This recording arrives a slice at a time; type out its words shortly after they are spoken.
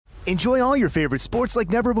Enjoy all your favorite sports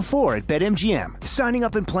like never before at BetMGM. Signing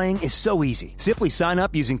up and playing is so easy. Simply sign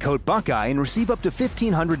up using code Buckeye and receive up to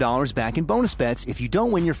 $1,500 back in bonus bets if you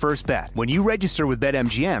don't win your first bet. When you register with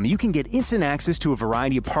BetMGM, you can get instant access to a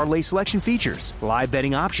variety of parlay selection features, live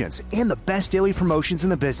betting options, and the best daily promotions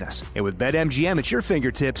in the business. And with BetMGM at your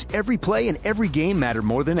fingertips, every play and every game matter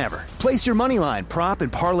more than ever. Place your moneyline, prop,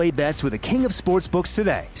 and parlay bets with the king of sportsbooks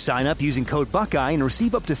today. Sign up using code Buckeye and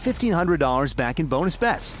receive up to $1,500 back in bonus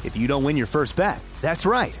bets if you don't win your first bet. That's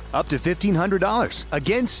right, up to $1,500.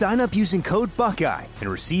 Again, sign up using code Buckeye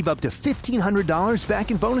and receive up to $1,500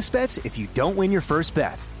 back in bonus bets if you don't win your first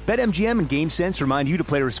bet. BetMGM and GameSense remind you to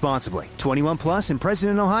play responsibly. 21 plus and present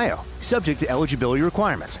in Ohio. Subject to eligibility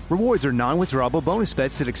requirements. Rewards are non-withdrawable bonus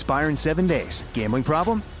bets that expire in 7 days. Gambling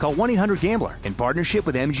problem? Call 1-800-GAMBLER in partnership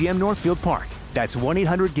with MGM Northfield Park. That's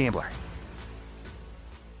 1-800-GAMBLER.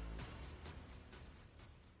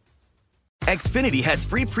 Xfinity has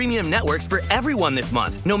free premium networks for everyone this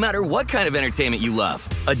month, no matter what kind of entertainment you love.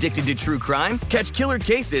 Addicted to true crime? Catch killer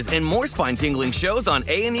cases and more spine-tingling shows on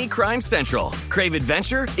A&E Crime Central. Crave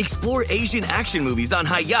adventure? Explore Asian action movies on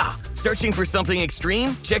Hi-YAH. Searching for something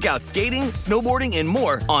extreme? Check out skating, snowboarding, and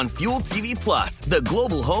more on Fuel TV Plus, the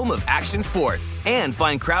global home of action sports. And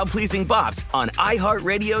find crowd-pleasing bops on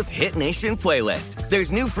iHeartRadio's Hit Nation playlist.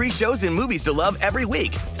 There's new free shows and movies to love every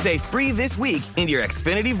week. Say free this week in your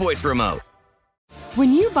Xfinity voice remote.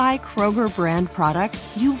 When you buy Kroger brand products,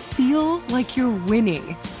 you feel like you're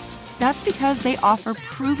winning. That's because they offer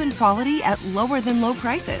proven quality at lower than low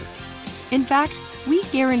prices. In fact, we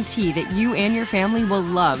guarantee that you and your family will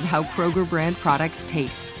love how Kroger brand products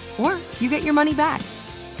taste, or you get your money back.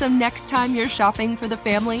 So next time you're shopping for the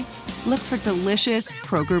family, look for delicious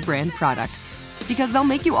Kroger brand products, because they'll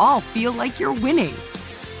make you all feel like you're winning.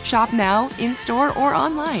 Shop now, in-store, or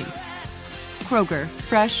online. Kroger,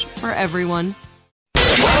 fresh for everyone.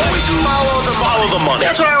 Always follow the money.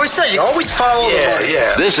 That's what I always say. You always follow the money.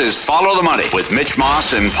 Yeah. This is Follow the Money with Mitch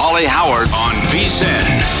Moss and Paulie Howard on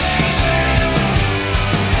VSiN.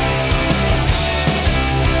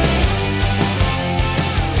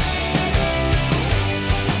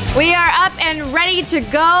 We are up and ready to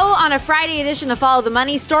go on a Friday edition of Follow the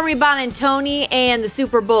Money. Stormy Buonantony and the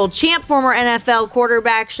Super Bowl champ, former NFL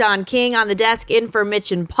quarterback Sean King on the desk, in for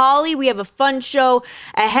Mitch and Paulie. We have a fun show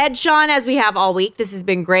ahead, Sean, as we have all week. This has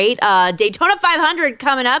been great. Daytona 500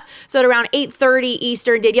 coming up. So at around 8:30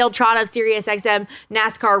 Eastern, Danielle Trotta of SiriusXM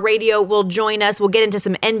NASCAR Radio will join us. We'll get into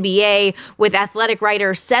some NBA with athletic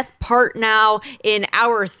writer Seth Partnow in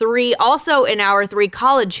Hour 3. Also in Hour 3,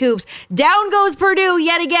 college hoops. Down goes Purdue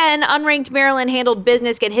yet again. Unranked Maryland handled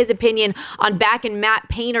business. Get his opinion on back and Matt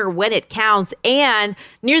Painter when it counts. And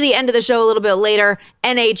near the end of the show, a little bit later,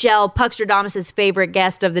 NHL, Puckstradamus' favorite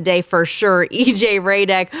guest of the day for sure, EJ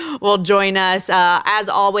Radek, will join us. As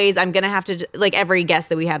always, I'm going to have to, like every guest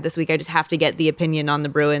that we have this week, I just have to get the opinion on the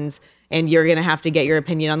Bruins. And you're going to have to get your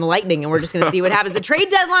opinion on the Lightning, and we're just going to see what happens. The trade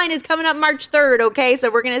deadline is coming up March 3rd, okay?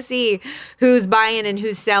 So we're going to see who's buying and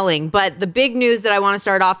who's selling. But the big news that I want to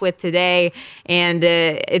start off with today, and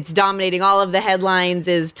it's dominating all of the headlines,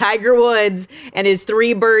 is Tiger Woods and his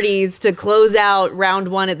 3 birdies to close out round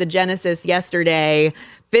 1 at the Genesis yesterday.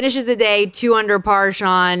 Finishes the day 2 under par,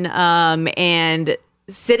 Sean, and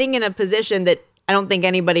sitting in a position that I don't think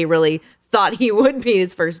anybody really thought he would be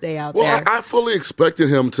his first day out there. Well, I fully expected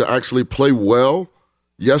him to actually play well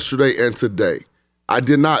yesterday and today. I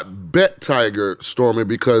did not bet Tiger, Stormy,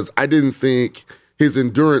 because I didn't think his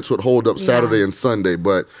endurance would hold up Saturday and Sunday.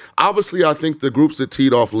 But obviously, I think the groups that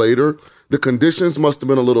teed off later, the conditions must have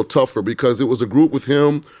been a little tougher because it was a group with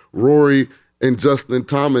him, Rory, and Justin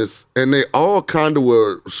Thomas, and they all kind of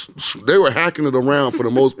were hacking it around for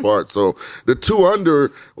the most part. So the 2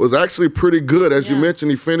 under was actually pretty good. As you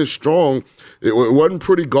mentioned, he finished strong. It wasn't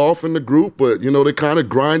pretty golf in the group, but, they kind of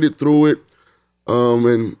grinded through it.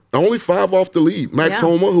 And only 5 off the lead. Max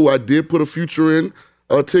Homa, who I did put a future in,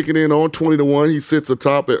 ticket in on 20-1. He sits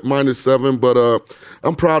atop at -7, but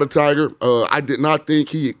I'm proud of Tiger. I did not think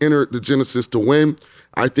he entered the Genesis to win.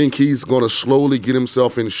 I think he's going to slowly get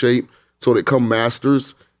himself in shape so that come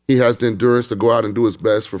Masters, he has the endurance to go out and do his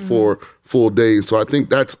best for 4 full days. So I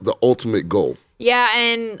think that's the ultimate goal. Yeah,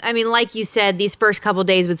 and I mean, like you said, these first couple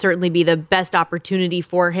days would certainly be the best opportunity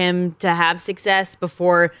for him to have success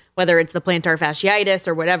before, whether it's the plantar fasciitis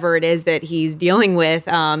or whatever it is that he's dealing with,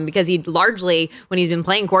 because he largely, when he's been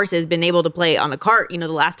playing courses, been able to play on a cart. The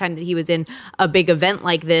last time that he was in a big event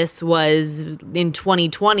like this was in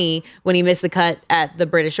 2020 when he missed the cut at the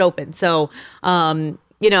British Open. So,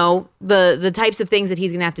 the types of things that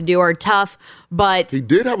he's going to have to do are tough, but he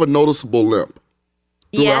did have a noticeable limp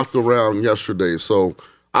throughout the round yesterday. So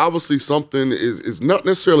obviously something is not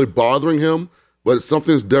necessarily bothering him, but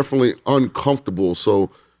something's definitely uncomfortable. So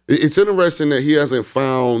it's interesting that he hasn't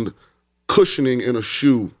found cushioning in a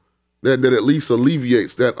shoe that at least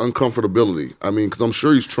alleviates that uncomfortability. I mean, because I'm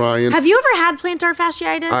sure he's trying. Have you ever had plantar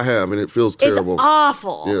fasciitis? I have, and it feels terrible. It's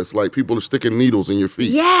awful. Yeah, it's like people are sticking needles in your feet.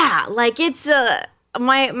 Yeah, like it's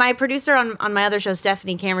my producer on my other show,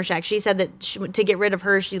 Stephanie Kamershak, she said that to get rid of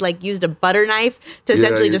her, she like used a butter knife to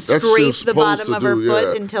essentially just scrape the bottom of her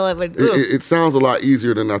foot until it would. It sounds a lot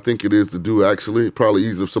easier than I think it is to do. Actually, probably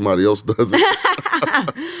easier if somebody else does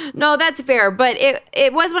it. No, that's fair, but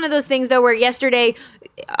it was one of those things though where yesterday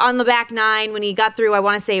on the back nine when he got through, I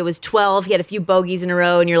want to say it was 12. He had a few bogeys in a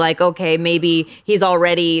row, and you're like, okay, maybe he's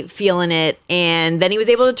already feeling it, and then he was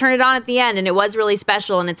able to turn it on at the end, and it was really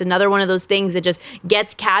special. And it's another one of those things that just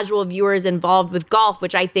gets casual viewers involved with golf,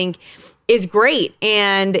 which I think is great.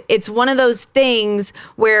 And it's one of those things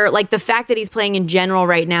where like the fact that he's playing in general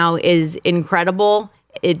right now is incredible.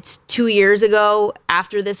 It's 2 years ago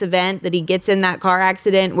after this event that he gets in that car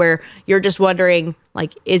accident where you're just wondering,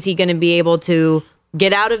 like, is he going to be able to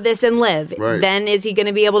get out of this and live? Right. Then is he going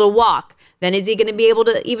to be able to walk? Then is he going to be able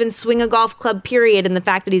to even swing a golf club, period? And the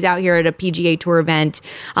fact that he's out here at a PGA Tour event,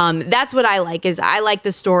 that's what I like, is I like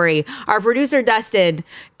the story. Our producer, Dustin,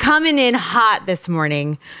 coming in hot this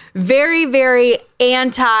morning. Very, very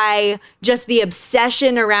anti just the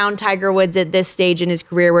obsession around Tiger Woods at this stage in his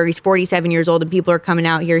career where he's 47 years old and people are coming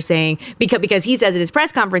out here saying, because he says at his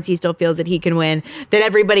press conference he still feels that he can win, that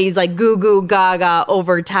everybody's like goo goo gaga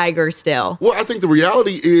over Tiger still. Well, I think the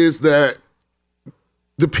reality is that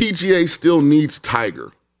the PGA still needs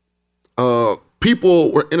Tiger.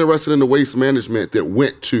 People were interested in the waste management that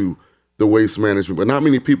went to the waste management, but not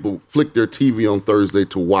many people flicked their TV on Thursday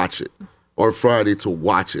to watch it or Friday to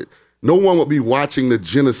watch it. No one would be watching the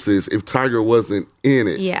Genesis if Tiger wasn't in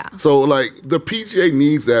it. Yeah. So, like, the PGA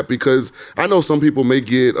needs that because I know some people may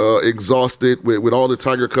get exhausted with all the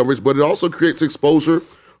Tiger coverage, but it also creates exposure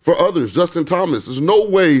for others. Justin Thomas. There's no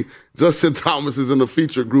way Justin Thomas is in the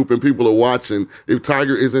featured group and people are watching if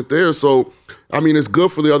Tiger isn't there. So, I mean, it's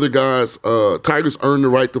good for the other guys. Tiger's earned the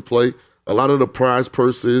right to play. A lot of the prize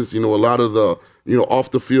purses, a lot of the, off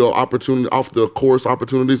the field opportunity, off the course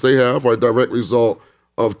opportunities they have are a direct result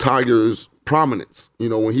of Tiger's prominence,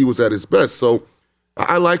 when he was at his best. So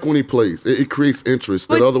I like when he plays. It creates interest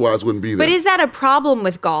that otherwise wouldn't be there. But is that a problem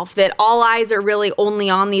with golf, that all eyes are really only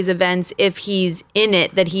on these events if he's in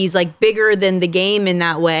it, that he's like bigger than the game in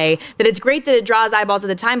that way, that it's great that it draws eyeballs at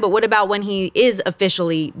the time, but what about when he is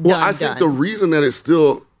officially done? Well, I think the reason that it's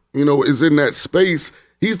still, is in that space,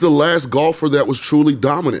 he's the last golfer that was truly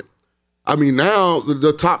dominant. I mean, now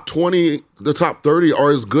the top 20, the top 30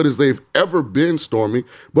 are as good as they've ever been, Stormy.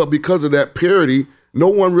 But because of that parity, no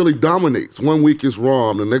one really dominates. 1 week is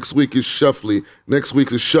Rahm, the next week is Scheffler, next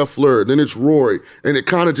week is Scheffler, then it's Rory. And it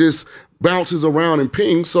kind of just bounces around and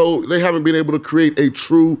pings, so they haven't been able to create a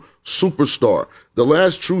true superstar. The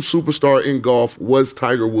last true superstar in golf was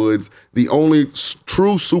Tiger Woods. The only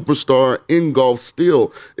true superstar in golf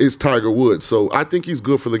still is Tiger Woods. So I think he's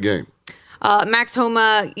good for the game. Max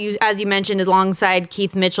Homa, as you mentioned, is alongside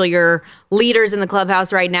Keith Mitchell, your leaders in the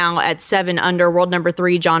clubhouse right now at 7 under. World number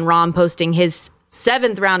 3, Jon Rahm, posting his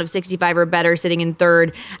 7th round of 65 or better, sitting in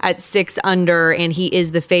 3rd at 6 under, and he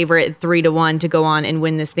is the favorite 3-1 to go on and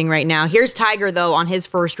win this thing right now. Here's Tiger, though, on his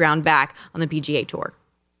first round back on the PGA Tour.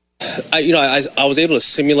 I was able to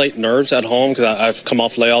simulate nerves at home because I've come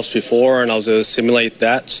off layoffs before, and I was able to simulate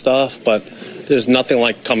that stuff, but there's nothing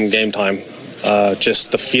like come game time.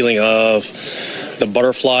 Just the feeling of the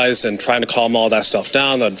butterflies and trying to calm all that stuff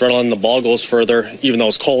down, the adrenaline, the ball goes further. Even though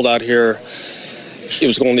it's cold out here, it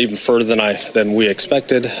was going even further than we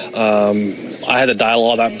expected. I had to dial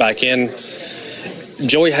all that back in.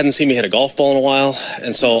 Joey hadn't seen me hit a golf ball in a while,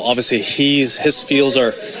 and so obviously his feels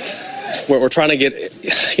are. We're trying to get,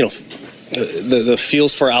 the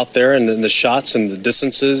feels for out there and the shots and the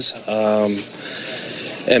distances,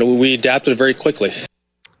 and we adapted very quickly.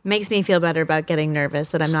 Makes me feel better about getting nervous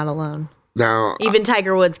that I'm not alone. Now, even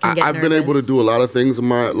Tiger Woods can get nervous. I've been able to do a lot of things in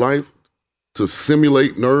my life to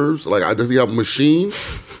simulate nerves. Like, does he have a machine?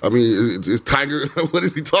 I mean, is Tiger, what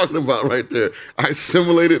is he talking about right there? I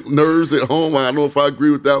simulated nerves at home. I don't know if I agree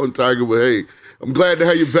with that one, Tiger, but hey, I'm glad to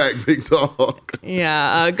have you back, big dog.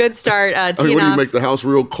 Yeah, good start. What do you make the house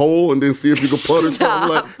real cold and then see if you can putt or something?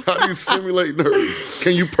 Like, how do you simulate nerves?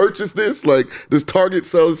 Can you purchase this? Like, does Target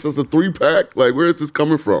sell this as a 3-pack? Like, where is this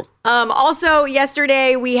coming from? Also,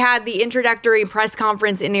 yesterday we had the introductory press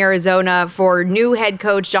conference in Arizona for new head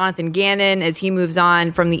coach Jonathan Gannon as he moves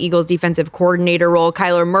on from the Eagles defensive coordinator role.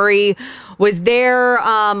 Kyler Murray was there.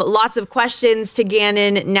 Lots of questions to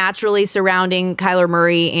Gannon naturally surrounding Kyler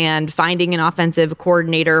Murray and finding an offensive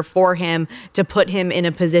coordinator for him to put him in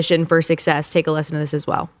a position for success. Take a listen to this as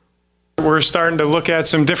well. We're starting to look at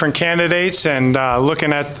some different candidates and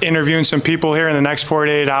looking at interviewing some people here in the next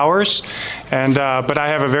 48 hours. But I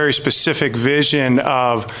have a very specific vision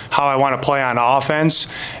of how I want to play on offense.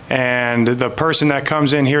 And the person that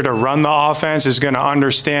comes in here to run the offense is going to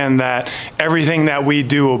understand that everything that we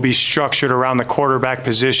do will be structured around the quarterback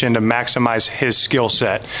position to maximize his skill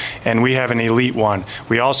set. And we have an elite one.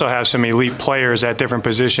 We also have some elite players at different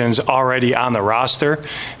positions already on the roster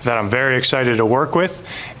that I'm very excited to work with.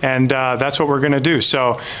 And that's what we're going to do.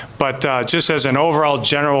 But just as an overall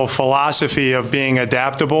general philosophy of being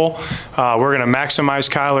adaptable, we're going to maximize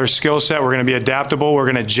Kyler's skill set. We're going to be adaptable.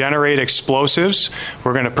 We're going to generate explosives.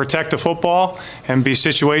 We're going to protect the football and be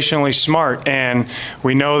situationally smart. And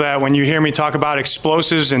we know that when you hear me talk about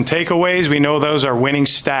explosives and takeaways, we know those are winning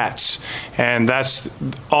stats. And that's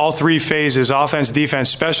all three phases: offense, defense,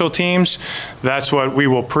 special teams. That's what we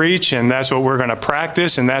will preach, and that's what we're going to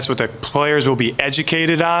practice, and that's what the players will be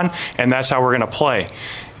educated on, and that's how we're going to play.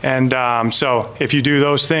 And so if you do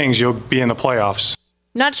those things, you'll be in the playoffs.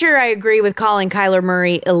 Not sure I agree with calling Kyler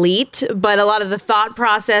Murray elite, but a lot of the thought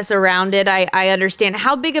process around it, I understand.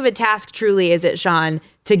 How big of a task truly is it, Sean,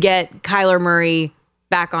 to get Kyler Murray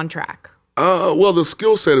back on track? Well, the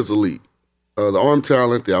skill set is elite. The arm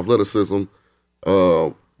talent, the athleticism,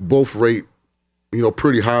 both rate,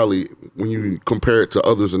 pretty highly when you compare it to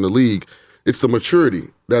others in the league. It's the maturity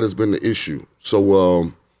that has been the issue.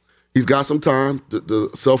 So he's got some time to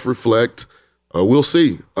self-reflect. We'll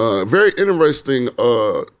see. Very interesting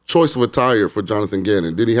choice of attire for Jonathan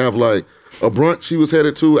Gannon. Did he have like a brunch he was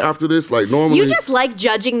headed to after this? Like normally, you just like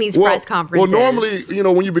judging these press conferences. Well, normally,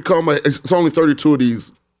 when you become it's only 32 of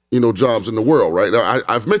these, jobs in the world, right? Now,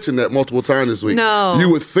 I've mentioned that multiple times this week. No, you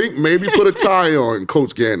would think maybe put a tie on,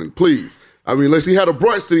 Coach Gannon, please. I mean, unless he had a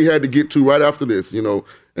brunch that he had to get to right after this, and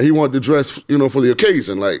he wanted to dress, for the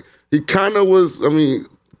occasion. Like he kind of was. I mean,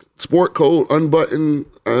 sport coat, unbuttoned.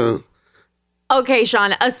 Okay,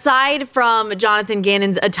 Sean, aside from Jonathan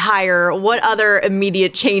Gannon's attire, what other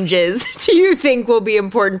immediate changes do you think will be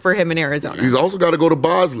important for him in Arizona? He's also got to go to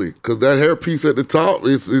Bosley because that hairpiece at the top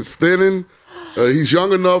is thinning. He's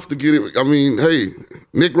young enough to get it. I mean, hey,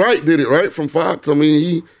 Nick Wright did it, right, from Fox. I mean,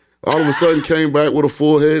 he all of a sudden came back with a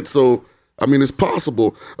full head. So, I mean, it's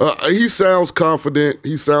possible. He sounds confident.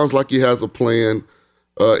 He sounds like he has a plan.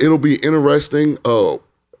 It'll be interesting.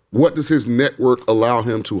 What does his network allow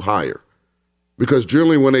him to hire? Because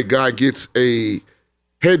generally when a guy gets a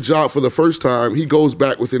head job for the first time, he goes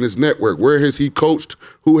back within his network. Where has he coached?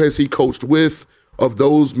 Who has he coached with? Of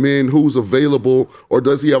those men, who's available? Or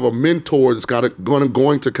does he have a mentor that's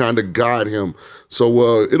going to kind of guide him?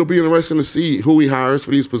 So it'll be interesting to see who he hires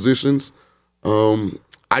for these positions.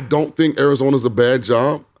 I don't think Arizona's a bad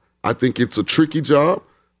job. I think it's a tricky job.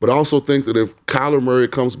 But I also think that if Kyler Murray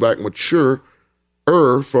comes back mature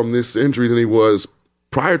from this injury than he was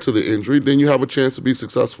prior to the injury, then you have a chance to be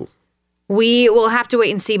successful. We will have to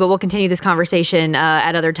wait and see, but we'll continue this conversation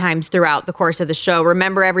at other times throughout the course of the show.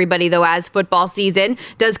 Remember, everybody, though, as football season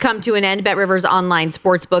does come to an end, BetRivers Online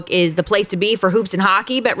Sportsbook is the place to be for hoops and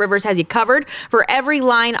hockey. BetRivers has you covered for every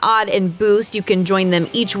line, odd, and boost. You can join them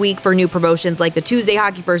each week for new promotions like the Tuesday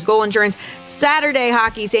Hockey First Goal Insurance, Saturday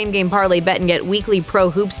Hockey Same Game Parlay Bet and Get, Weekly Pro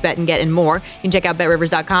Hoops Bet and Get, and more. You can check out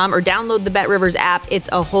BetRivers.com or download the BetRivers app. It's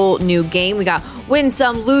a whole new game. We got Win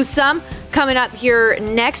Some, Lose Some coming up here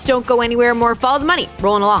next. Don't go anywhere. More Follow the Money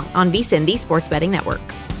rolling along on VSiN, the Sports Betting Network.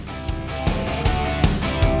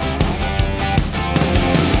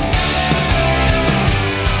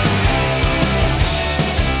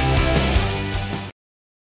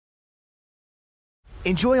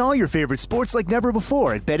 Enjoy all your favorite sports like never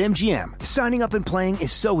before at BetMGM. Signing up and playing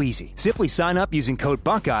is so easy. Simply sign up using code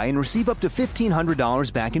Buckeye and receive up to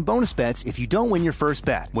 $1,500 back in bonus bets if you don't win your first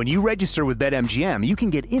bet. When you register with BetMGM, you can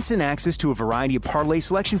get instant access to a variety of parlay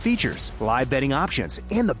selection features, live betting options,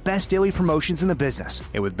 and the best daily promotions in the business.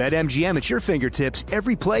 And with BetMGM at your fingertips,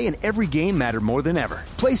 every play and every game matter more than ever.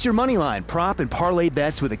 Place your moneyline, prop, and parlay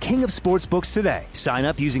bets with the king of sportsbooks today. Sign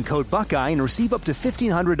up using code Buckeye and receive up to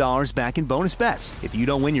 $1,500 back in bonus bets if you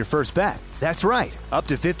don't win your first bet. That's right, up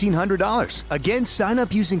to $1,500. Again, sign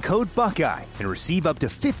up using code Buckeye and receive up to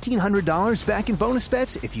 $1,500 back in bonus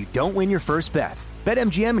bets if you don't win your first bet.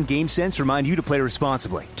 BetMGM and GameSense remind you to play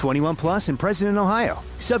responsibly. 21 plus and present in Ohio.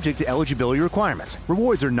 Subject to eligibility requirements.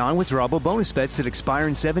 Rewards are non-withdrawable bonus bets that expire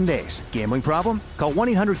in 7 days. Gambling problem? Call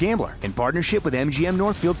 1-800-GAMBLER in partnership with MGM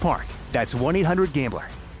Northfield Park. That's 1-800-GAMBLER.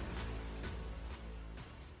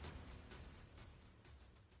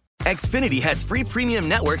 Xfinity has free premium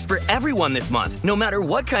networks for everyone this month, no matter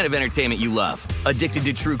what kind of entertainment you love. Addicted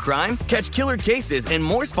to true crime? Catch killer cases and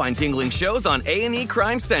more spine-tingling shows on A&E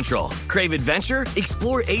Crime Central. Crave adventure?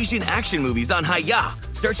 Explore Asian action movies on Hi-YAH.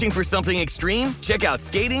 Searching for something extreme? Check out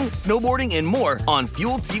skating, snowboarding, and more on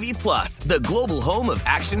Fuel TV Plus, the global home of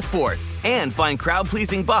action sports. And find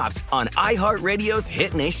crowd-pleasing bops on iHeartRadio's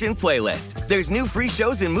Hit Nation playlist. There's new free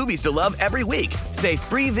shows and movies to love every week. Say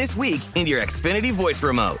free this week in your Xfinity voice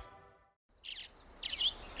remote.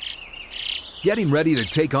 Getting ready to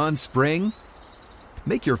take on spring?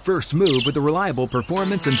 Make your first move with the reliable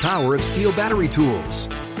performance and power of Steel battery tools.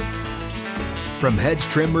 From hedge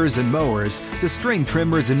trimmers and mowers to string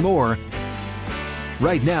trimmers and more,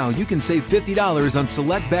 right now you can save $50 on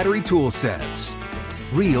select battery tool sets.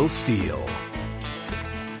 Real Steel.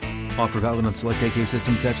 Offer valid on select AK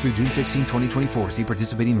system sets through June 16, 2024. See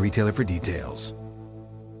participating retailer for details.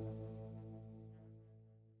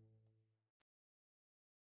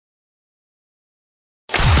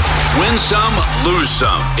 Win Some, Lose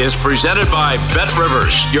Some is presented by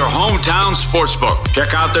BetRivers, your hometown sportsbook.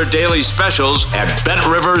 Check out their daily specials at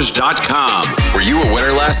BetRivers.com. Were you a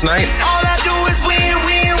winner last night? All I do is win,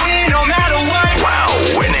 win, win, no matter what. Wow,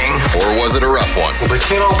 winning. Or was it a rough one? Well, they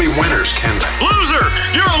can't all be winners, can they? Loser!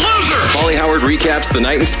 You're a loser! Paulie Howard recaps the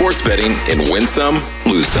night in sports betting in Win Some,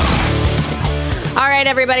 Lose Some. All right,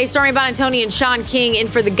 everybody. Stormy Buonantony and Sean King in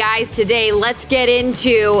for the guys today. Let's get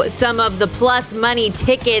into some of the plus money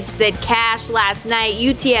tickets that cashed last night.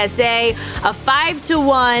 UTSA, a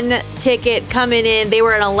 5-1 ticket coming in. They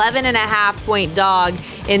were an 11.5-point dog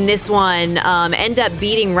in this one. End up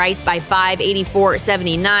beating Rice by 5,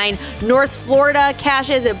 84-79. North Florida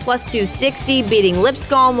cashes at plus 260, beating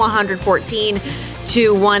Lipscomb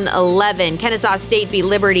 114-111. Kennesaw State beat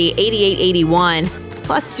Liberty 88-81.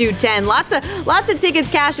 Plus 210. Lots of tickets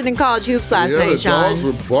cashing in college hoops last night, Sean. The dogs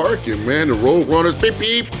were barking, man. The Road Runners, beep,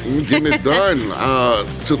 beep, getting it done.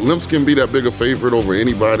 Should Lipscomb be that big a favorite over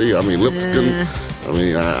anybody? I mean, Lipscomb,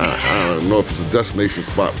 I don't know if it's a destination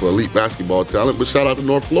spot for elite basketball talent, but shout out to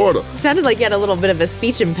North Florida. It sounded like you had a little bit of a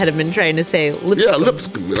speech impediment trying to say Lipscomb. Yeah,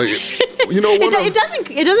 Lipscomb. You know,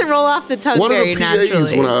 it doesn't roll off the tongue very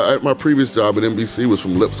naturally. One of the PAs at my previous job at NBC was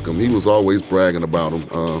from Lipscomb. He was always bragging about him.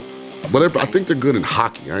 But I think they're good in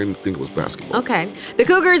hockey. I didn't think it was basketball. Okay. The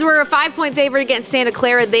Cougars were a 5-point favorite against Santa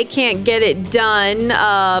Clara. They can't get it done,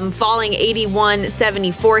 falling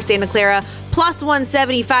 81-74. Santa Clara plus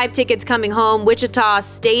 175 tickets coming home. Wichita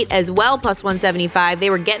State as well, plus 175. They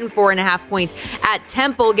were getting 4.5 points at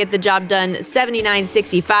Temple. Get the job done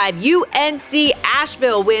 79-65. UNC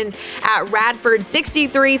Asheville wins at Radford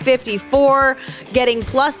 63-54, getting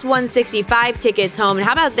plus 165 tickets home. And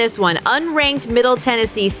how about this one? Unranked Middle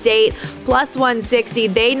Tennessee State plus 160.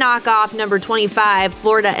 They knock off number 25,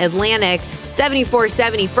 Florida Atlantic,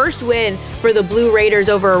 74-70. First win for the Blue Raiders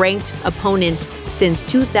over a ranked opponent since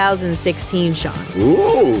 2016, Sean.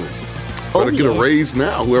 Ooh. Better get a raise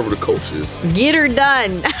now, whoever the coach is. Get her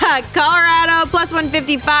done. Colorado, plus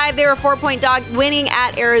 155. They were a 4-point dog winning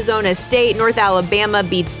at Arizona State. North Alabama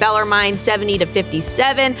beats Bellarmine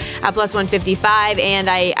 70-57 at plus 155. And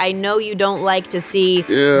I know you don't like to see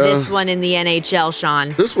this one in the NHL,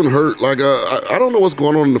 Sean. This one hurt. Like, I don't know what's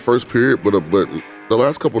going on in the first period, but the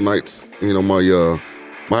last couple nights, you know,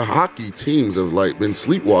 my hockey teams have been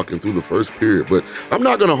sleepwalking through the first period. But I'm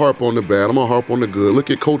not going to harp on the bad. I'm going to harp on the good. Look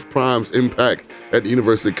at Coach Prime's impact at the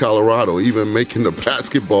University of Colorado, even making the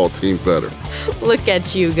basketball team better. Look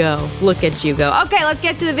at you go. Look at you go. Okay, let's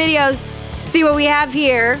get to the videos. See what we have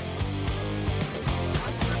here.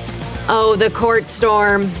 Oh, the court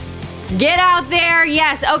storm. Get out there.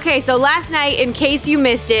 Yes. Okay, so last night, in case you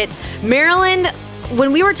missed it, Maryland,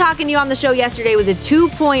 when we were talking to you on the show yesterday, was a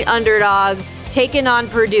 2-point underdog taking on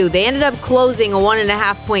Purdue. They ended up closing a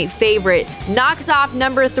 1.5-point favorite. Knocks off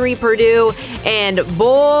number 3 Purdue, and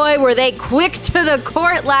boy, were they quick to the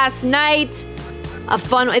court last night.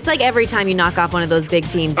 It's like every time you knock off one of those big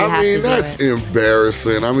teams, you have to do that's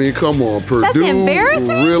embarrassing. I mean, come on, Purdue. That's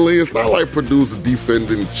embarrassing? Really? It's not like Purdue's a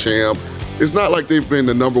defending champ. It's not like they've been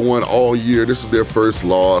the number one all year. This is their first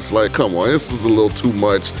loss. Like, come on, this is a little too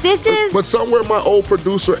much. But somewhere my old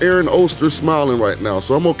producer, Aaron Oster's smiling right now,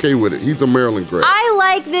 so I'm okay with it. He's a Maryland grad. I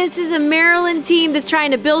like this as a Maryland team that's trying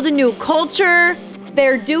to build a new culture.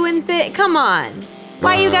 They're doing things. Come on.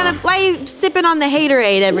 Why are you sipping on the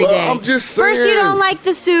haterade every day? I'm just saying. First you don't like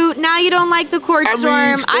the suit, now you don't like the court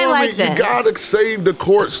storm. Stormy, I like this. You gotta save the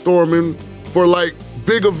court storming for like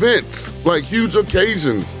big events, like huge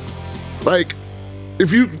occasions. Like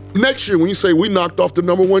if you next year when you say we knocked off the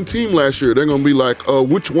number 1 team last year, they're gonna be like,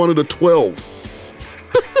 which one of the 12?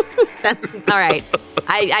 That's all right.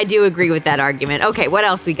 I do agree with that argument. Okay, what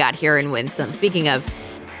else we got here in Winsome? Speaking of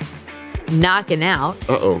knocking out.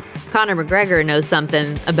 Conor McGregor knows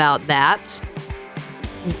something about that.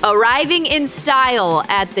 Arriving in style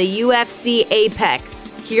at the UFC Apex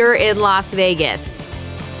here in Las Vegas.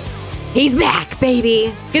 He's back,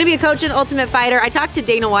 baby. Gonna be a coach and Ultimate Fighter. I talked to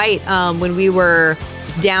Dana White when we were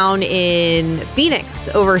down in Phoenix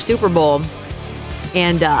over Super Bowl.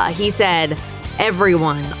 And he said,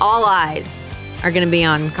 everyone, all eyes are going to be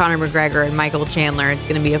on Conor McGregor and Michael Chandler. It's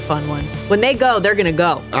going to be a fun one. When they go, they're going to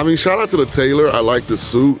go. I mean, shout out to the tailor. I like the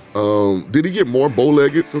suit. Did he get more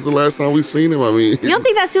bow-legged since the last time we've seen him? I mean, you don't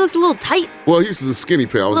think that suit looks a little tight? Well, he's a skinny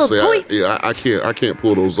pal. I was say, I can't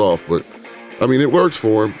pull those off, but I mean, it works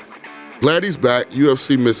for him. Glad he's back.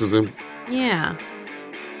 UFC misses him. Yeah.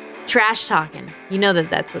 Trash talking. You know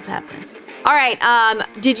that's what's happening. All right.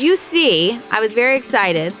 Did you see? I was very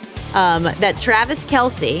excited that Travis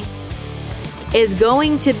Kelce is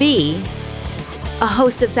going to be a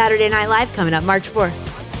host of Saturday Night Live coming up March 4th.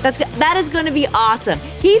 That is going to be awesome.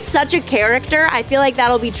 He's such a character. I feel like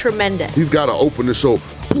that'll be tremendous. He's got to open the show.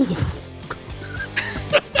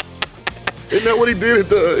 Isn't that what he did at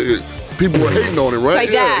the... People were hating on him, right?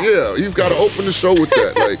 Like that. Yeah. He's got to open the show with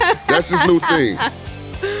that. Like, that's his new thing.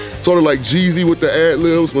 Sort of like Jeezy with the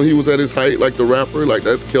ad-libs when he was at his height, like the rapper. Like,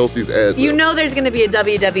 that's Kelsey's ad-lib. You know there's going to be a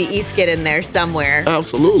WWE skit in there somewhere.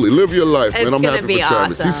 Absolutely. Live your life, man. I'm happy for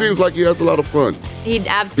Travis. Awesome. He seems like he has a lot of fun. He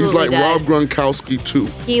absolutely He's like does. Rob Gronkowski, too.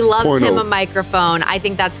 He loves him a microphone. I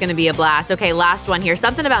think that's going to be a blast. Okay, last one here.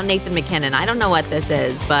 Something about Nathan McKinnon. I don't know what this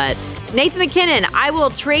is, but Nathan McKinnon, I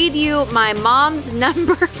will trade you my mom's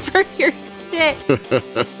number for your stick.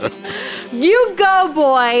 You go,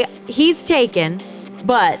 boy. He's taken.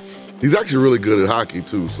 But he's actually really good at hockey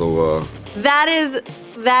too. So that is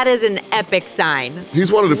an epic sign.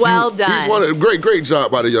 He's one of the well done. He's great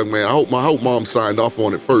job by the young man. I hope mom signed off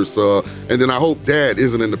on it first, and then I hope dad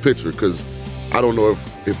isn't in the picture because I don't know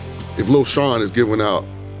if Lil Sean is giving out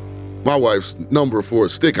my wife's number for a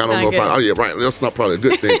stick. I don't know if right. That's not probably a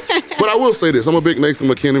good thing. But I will say this: I'm a big Nathan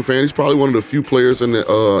McKinnon fan. He's probably one of the few players in the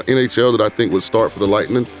NHL that I think would start for the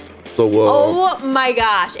Lightning. So, oh my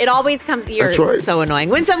gosh, it always comes. You're so annoying.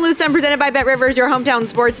 Win Some, Lose Some, presented by Bet Rivers, your hometown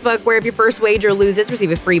sportsbook, where if your first wager loses, receive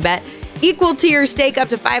a free bet equal to your stake up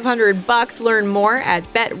to $500. Learn more at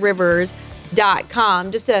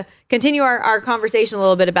betrivers.com. Just to continue our conversation a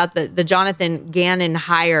little bit about the Jonathan Gannon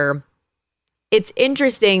hire, it's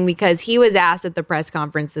interesting because he was asked at the press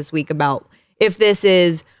conference this week about if this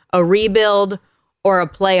is a rebuild or a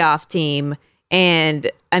playoff team. And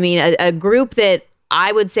I mean, a group that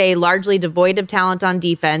I would say largely devoid of talent on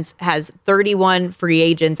defense, has 31 free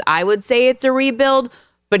agents. I would say it's a rebuild,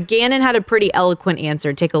 but Gannon had a pretty eloquent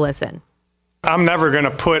answer. Take a listen. I'm never going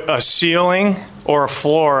to put a ceiling or a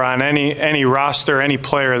floor on any roster, any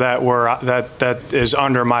player that is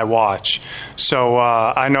under my watch. So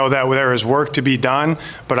I know that there is work to be done,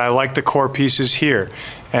 but I like the core pieces here.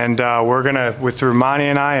 And we're going to, through Monty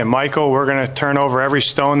and I and Michael, we're going to turn over every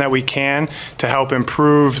stone that we can to help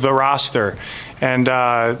improve the roster. And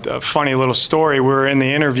a funny little story, we were in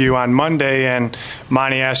the interview on Monday, and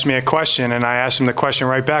Monty asked me a question, and I asked him the question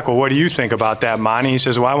right back, well, what do you think about that, Monty? He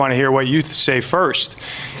says, well, I want to hear what you say first.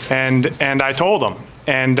 And I told him,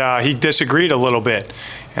 and he disagreed a little bit.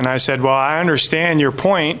 And I said, well, I understand your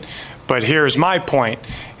point, but here's my point.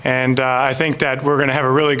 And I think that we're going to have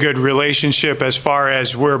a really good relationship as far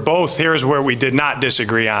as we're both, here's where we did not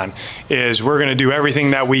disagree on, is we're going to do everything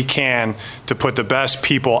that we can to put the best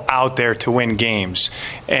people out there to win games.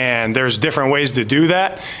 And there's different ways to do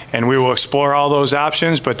that, and we will explore all those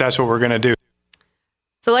options, but that's what we're going to do.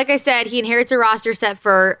 So like I said, he inherits a roster set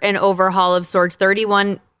for an overhaul of sorts.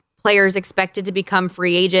 31 players expected to become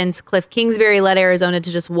free agents. Cliff Kingsbury led Arizona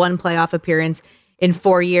to just one playoff appearance in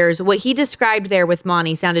 4 years. What he described there with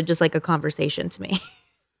Monty sounded just like a conversation to me.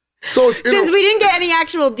 So it's since we didn't get any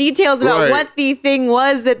actual details about what the thing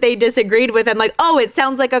was that they disagreed with, I'm like, oh, it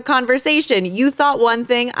sounds like a conversation. You thought one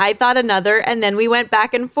thing, I thought another, and then we went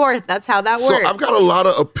back and forth. That's how that works. So I've got a lot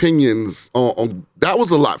of opinions on that.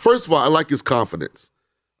 Was a lot. First of all, I like his confidence.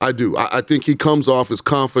 I do. I think he comes off as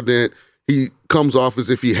confident. He comes off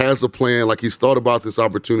as if he has a plan, like he's thought about this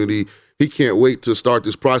opportunity. he can't wait to start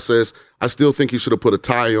this process. I still think he should have put a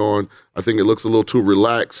tie on. I think it looks a little too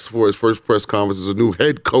relaxed for his first press conference as a new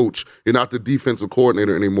head coach. You're not the defensive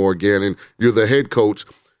coordinator anymore, Gannon. You're the head coach.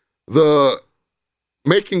 The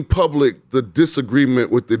making public the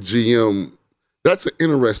disagreement with the GM, that's an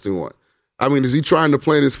interesting one. I mean, is he trying to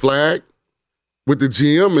plant his flag with the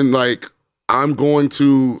GM and, like, I'm going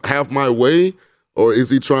to have my way? Or is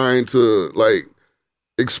he trying to, like,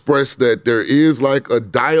 express that there is, like, a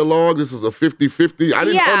dialogue? This is a 50-50. I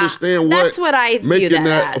didn't understand that's what I making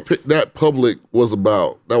that that public was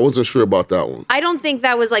about. I wasn't sure about that one. I don't think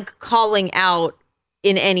that was, like, calling out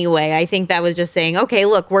in any way. I think that was just saying, okay,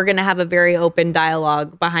 look, we're going to have a very open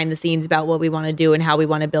dialogue behind the scenes about what we want to do and how we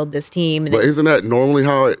want to build this team. But isn't that normally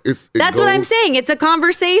how it that's goes? what I'm saying. It's a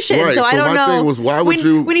conversation. Right. So I don't know. My thing was, why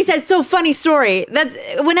would when he said, so funny story, that's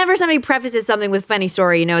whenever somebody prefaces something with funny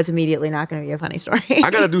story, you know it's immediately not going to be a funny story. I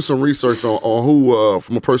got to do some research on who,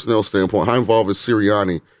 from a personnel standpoint, how involved is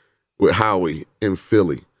Sirianni with Howie in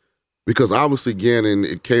Philly? Because obviously, Gannon,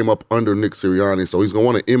 it came up under Nick Sirianni, so he's going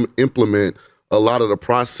to want to implement a lot of the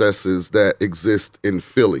processes that exist in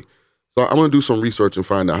Philly. So I'm going to do some research and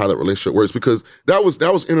find out how that relationship works, because that was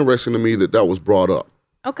interesting to me that was brought up.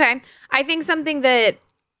 Okay. I think something that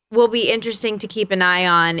will be interesting to keep an eye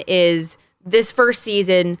on is this first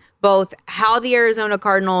season, both how the Arizona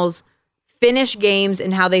Cardinals finish games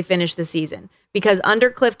and how they finish the season. Because under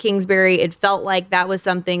Cliff Kingsbury, it felt like that was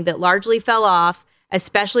something that largely fell off,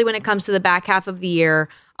 especially when it comes to the back half of the year.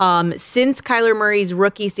 Since Kyler Murray's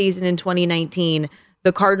rookie season in 2019,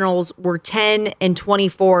 the Cardinals were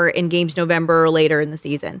 10-24 in games November or later in the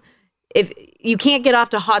season. If you can't get off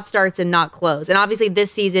to hot starts and not close, and obviously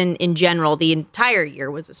this season in general, the entire year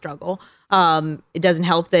was a struggle. It doesn't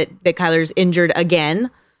help that Kyler's injured again,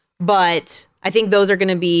 but I think those are going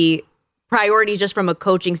to be priorities just from a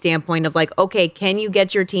coaching standpoint of like, okay, can you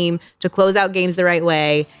get your team to close out games the right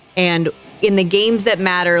way? And in the games that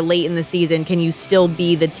matter late in the season, can you still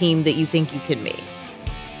be the team that you think you can be?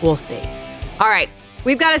 We'll see. All right.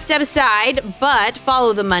 We've got to step aside, but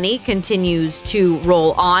Follow the Money continues to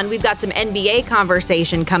roll on. We've got some NBA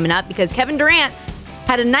conversation coming up because Kevin Durant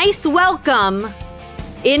had a nice welcome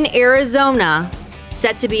in Arizona,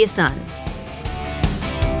 set to be a Sun.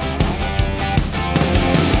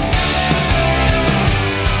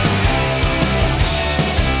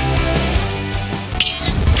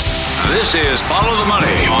 This is Follow the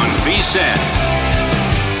Money on VSiN.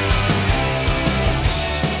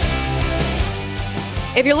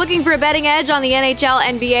 If you're looking for a betting edge on the NHL,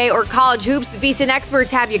 NBA, or college hoops, the VSiN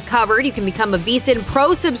experts have you covered. You can become a VSiN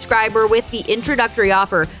Pro subscriber with the introductory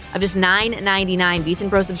offer of just $9.99. VSiN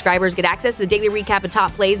Pro subscribers get access to the daily recap of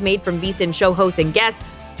top plays made from VSiN show hosts and guests,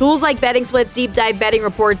 tools like betting splits, deep dive betting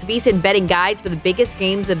reports, VSiN betting guides for the biggest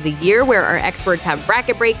games of the year, where our experts have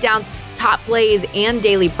bracket breakdowns, top plays, and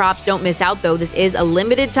daily props. Don't miss out, though. This is a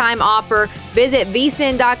limited time offer. Visit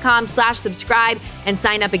vsin.com/subscribe and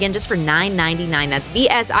sign up again just for $9.99. That's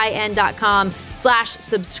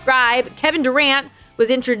vsin.com/subscribe. Kevin Durant was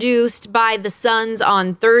introduced by the Suns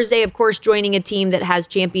on Thursday, of course, joining a team that has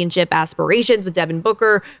championship aspirations with Devin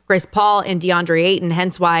Booker, Chris Paul, and DeAndre Ayton,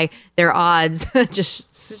 hence why their odds just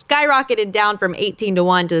skyrocketed down from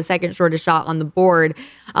 18-1 to the second shortest shot on the board.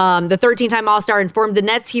 The 13-time All-Star informed the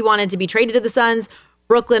Nets he wanted to be traded to the Suns.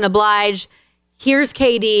 Brooklyn obliged. Here's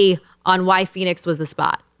KD on why Phoenix was the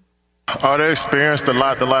spot. They experienced a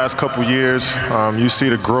lot the last couple years. You see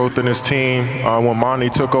the growth in this team. When Monty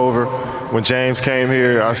took over, when James came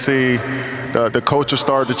here, I see the culture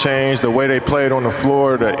started to change. The way they played on the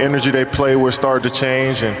floor, the energy they played with started to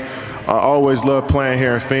change. And I always loved playing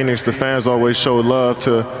here in Phoenix. The fans always showed love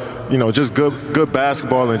to, just good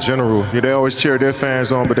basketball in general. They always cheer their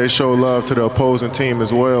fans on, but they show love to the opposing team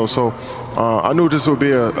as well. So I knew this would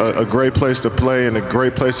be a great place to play and a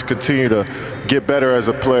great place to continue to get better as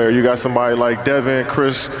a player. You got somebody like Devin,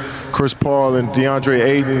 Chris Paul, and DeAndre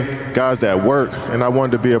Ayton, guys that work, and I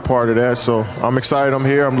wanted to be a part of that. So I'm excited I'm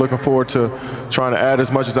here. I'm looking forward to trying to add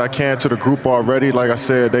as much as I can to the group already. Like I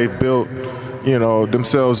said, they've built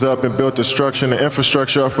themselves up and built the structure and the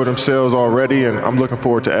infrastructure up for themselves already, and I'm looking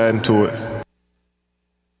forward to adding to it.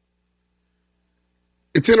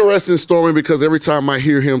 It's interesting, Stormy, because every time I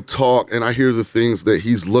hear him talk and I hear the things that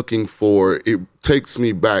he's looking for, it takes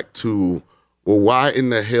me back to, well, why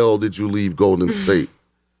in the hell did you leave Golden State?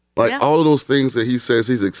 All of those things that he says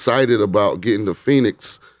he's excited about getting to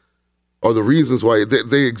Phoenix are the reasons why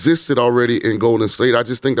they existed already in Golden State. I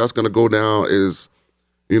just think that's going to go down as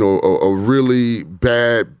a really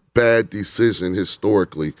bad decision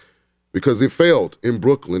historically, because it failed in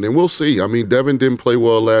Brooklyn. And we'll see. I mean, Devin didn't play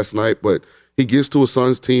well last night, but he gets to a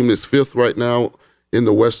Suns team that's fifth right now in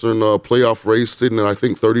the Western playoff race, sitting at, I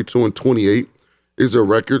think, 32-28 is their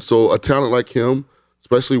record. So a talent like him,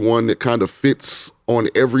 especially one that kind of fits on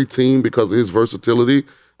every team because of his versatility,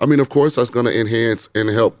 I mean, of course, that's going to enhance and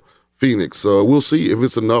help Phoenix. We'll see if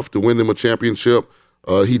it's enough to win them a championship.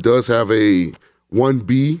 He does have a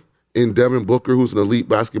 1B in Devin Booker, who's an elite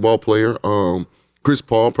basketball player. Chris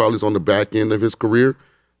Paul probably is on the back end of his career.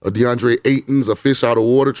 DeAndre Ayton's a fish out of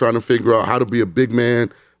water, trying to figure out how to be a big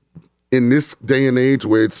man in this day and age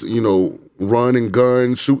where it's, run and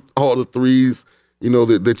gun, shoot all the threes,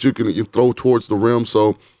 that you throw towards the rim.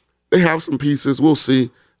 So they have some pieces. We'll see.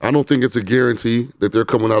 I don't think it's a guarantee that they're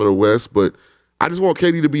coming out of the West, but I just want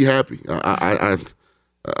KD to be happy.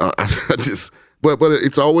 But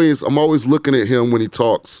it's always, I'm always looking at him when he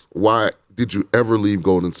talks. Why did you ever leave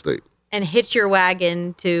Golden State? And hitch your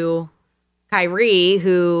wagon to Kyrie,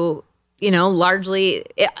 who, largely,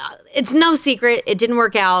 it's no secret, it didn't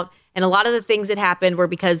work out. And a lot of the things that happened were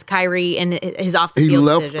because Kyrie and his off-the-field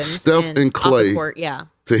decisions. He left Steph and Clay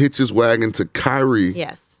to hitch his wagon to Kyrie,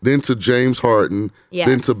 then to James Harden,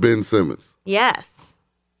 then to Ben Simmons. Yes.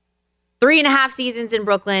 3.5 seasons in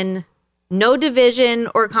Brooklyn, no division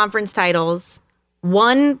or conference titles,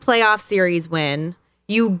 1 playoff series win.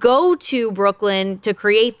 You go to Brooklyn to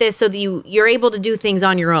create this so that you're able to do things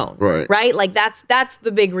on your own, right? Like that's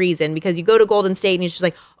the big reason, because you go to Golden State and it's just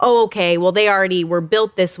like, oh, okay, well, they already were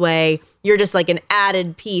built this way. You're just like an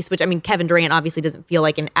added piece, which, I mean, Kevin Durant obviously doesn't feel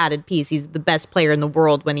like an added piece. He's the best player in the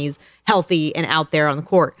world when he's healthy and out there on the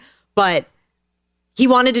court. But he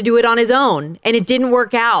wanted to do it on his own, and it didn't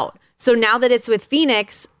work out. So now that it's with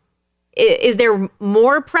Phoenix, is there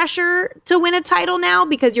more pressure to win a title now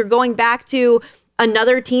because you're going back to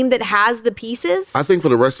another team that has the pieces? I think for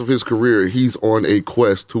the rest of his career, he's on a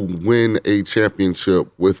quest to win a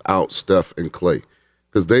championship without Steph and Clay,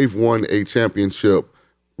 because they've won a championship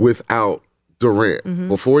without Durant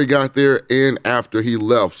before he got there and after he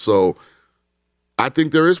left. So I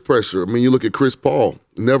think there is pressure. I mean, you look at Chris Paul,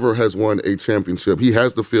 never has won a championship. He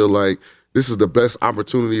has to feel like this is the best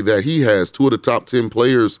opportunity that he has. 2 of the top 10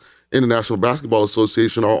 players in the National Basketball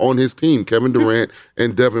Association are on his team, Kevin Durant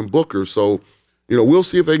and Devin Booker. So, we'll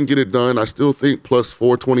see if they can get it done. I still think plus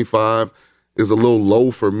 425 is a little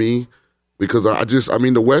low for me, because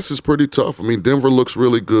the West is pretty tough. I mean, Denver looks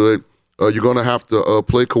really good. You're going to have to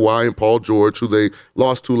play Kawhi and Paul George, who they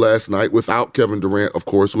lost to last night, without Kevin Durant, of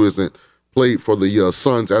course, who isn't played for the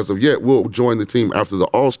Suns as of yet. Will join the team after the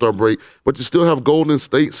All-Star break. But you still have Golden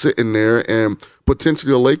State sitting there and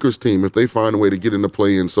potentially a Lakers team if they find a way to get in the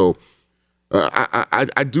play-in. So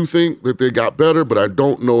I do think that they got better, but I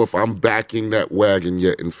don't know if I'm backing that wagon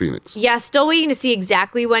yet in Phoenix. Yeah, still waiting to see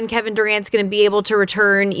exactly when Kevin Durant's going to be able to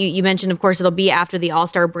return. You mentioned, of course, it'll be after the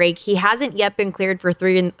All-Star break. He hasn't yet been cleared for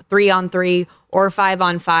 3-on-3 or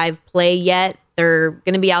 5-on-5 play yet. They're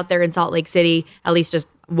going to be out there in Salt Lake City, at least just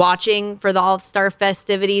watching for the All-Star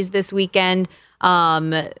festivities this weekend.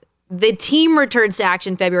 The team returns to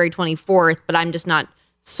action February 24th, but I'm just not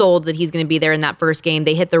sold that he's going to be there in that first game.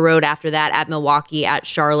 They hit the road after that at Milwaukee, at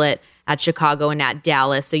Charlotte, at Chicago, and at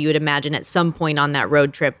Dallas. So you would imagine at some point on that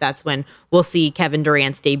road trip, that's when we'll see Kevin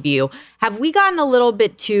Durant's debut. Have we gotten a little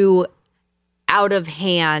bit too out of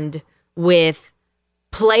hand with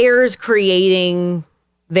players creating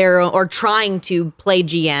their own, or trying to play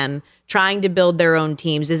GM, trying to build their own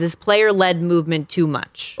teams? Is this player-led movement too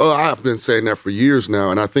much? Oh, I've been saying that for years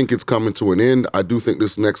now, and I think it's coming to an end. I do think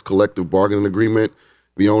this next collective bargaining agreement,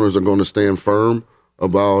 the owners are going to stand firm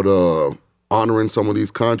about honoring some of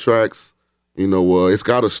these contracts. It's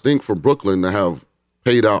got to stink for Brooklyn to have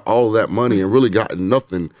paid out all of that money and really gotten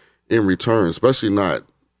nothing in return, especially not,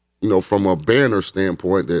 from a banner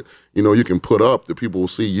standpoint that, you can put up that people will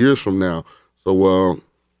see years from now. So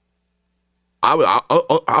I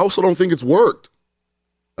also don't think it's worked.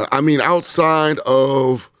 I mean, outside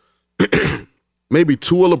of maybe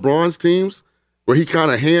 2 of LeBron's teams where he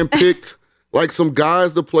kind of handpicked like some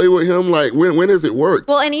guys to play with him, like when has it worked?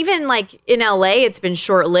 Well, and even like in LA, it's been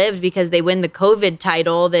short-lived because they win the COVID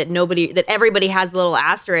title that everybody has the little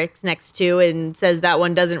asterisk next to and says that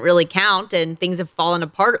one doesn't really count, and things have fallen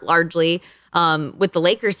apart largely with the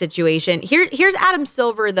Lakers situation. Here's Adam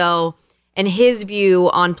Silver, though, and his view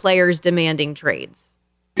on players demanding trades.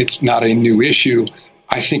 It's not a new issue.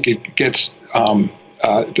 I think it gets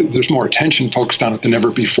there's more attention focused on it than ever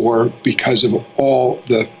before because of all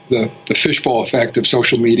the fishbowl effect of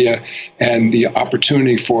social media and the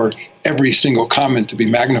opportunity for every single comment to be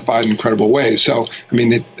magnified in incredible ways. So, I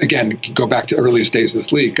mean, again, go back to earliest days of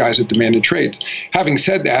this league, guys have demanded trades. Having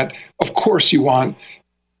said that, of course you want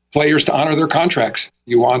players to honor their contracts.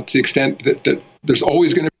 You want to the extent that there's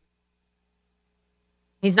always going to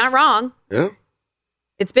be. He's not wrong. Yeah.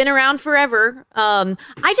 It's been around forever.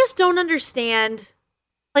 I just don't understand,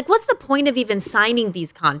 like, what's the point of even signing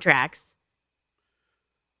these contracts?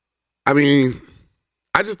 I mean,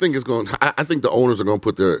 I just think I think the owners are going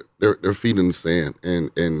to put their feet in the sand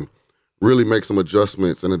and really make some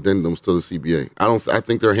adjustments and addendums to the CBA. I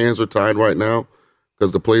think their hands are tied right now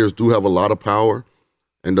because the players do have a lot of power,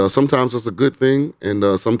 and sometimes it's a good thing,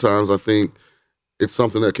 and sometimes I think it's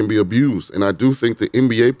something that can be abused. And I do think the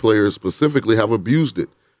NBA players specifically have abused it.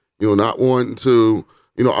 Not wanting to,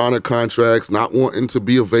 honor contracts, not wanting to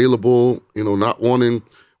be available, not wanting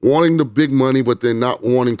the big money, but then not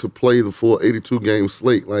wanting to play the full 82-game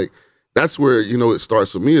slate. Like, that's where, it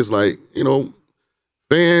starts for me. It's like,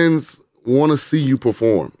 fans want to see you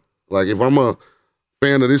perform. Like, if I'm a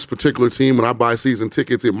fan of this particular team and I buy season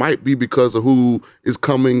tickets, it might be because of who is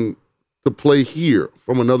coming to play here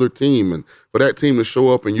from another team, and for that team to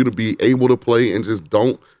show up and you to be able to play and just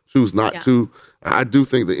choose not to. I do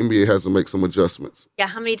think the NBA has to make some adjustments. Yeah,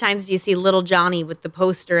 how many times do you see little Johnny with the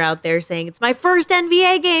poster out there saying, it's my first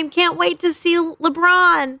NBA game, can't wait to see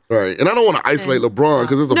LeBron? Right, and I don't want to isolate LeBron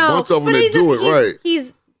because there's a bunch of them that do it right.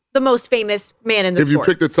 He's the most famous man in the sport. If you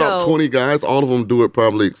pick the top 20 guys, all of them do it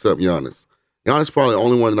probably except Giannis. Giannis is probably the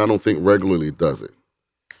only one that I don't think regularly does it.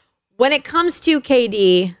 When it comes to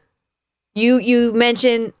KD, you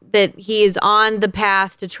mentioned that he is on the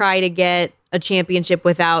path to try to get a championship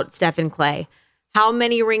without Steph and Klay. How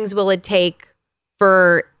many rings will it take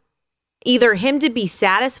for either him to be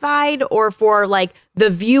satisfied or for like the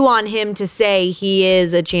view on him to say he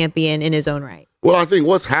is a champion in his own right? Well, I think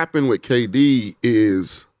what's happened with KD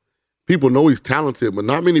is people know he's talented, but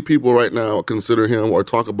not many people right now consider him or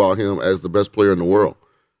talk about him as the best player in the world,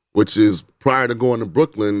 which is prior to going to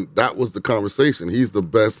Brooklyn, that was the conversation. He's the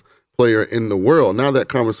best player in the world. Now that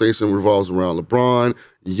conversation revolves around LeBron,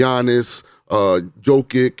 Giannis,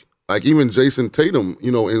 Jokic, like even Jason Tatum,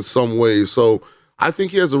 in some ways. So I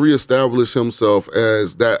think he has to reestablish himself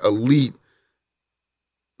as that elite,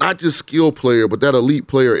 not just skill player, but that elite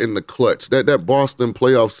player in the clutch. That Boston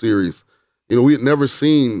playoff series, we had never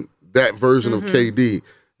seen that version of KD.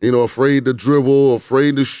 Afraid to dribble,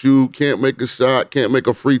 afraid to shoot, can't make a shot, can't make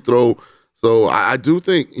a free throw. So I do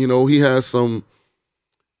think, he has some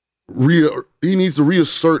he needs to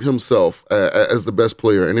reassert himself as the best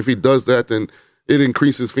player. And if he does that, then it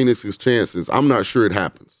increases Phoenix's chances. I'm not sure it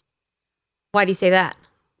happens. Why do you say that?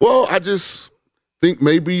 Well, I just think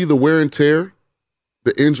maybe the wear and tear,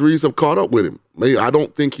 the injuries have caught up with him. I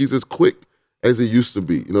don't think he's as quick as he used to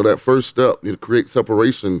be. That first step to create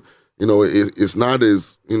separation, it's not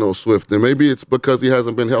as, swift. And maybe it's because he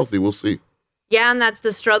hasn't been healthy. We'll see. Yeah, and that's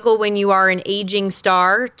the struggle when you are an aging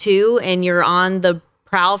star, too, and you're on the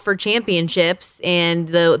prowl for championships, and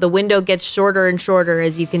the window gets shorter and shorter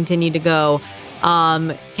as you continue to go.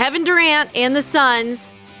 Kevin Durant and the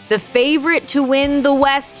Suns, the favorite to win the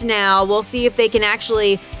West now. We'll see if they can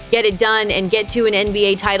actually get it done and get to an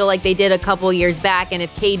NBA title like they did a couple years back, and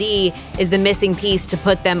if KD is the missing piece to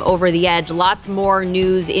put them over the edge. Lots more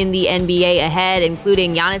news in the NBA ahead,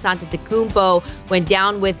 including Giannis Antetokounmpo went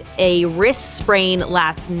down with a wrist sprain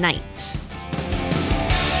last night.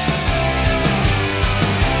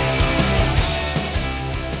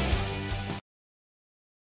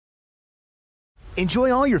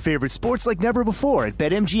 Enjoy all your favorite sports like never before at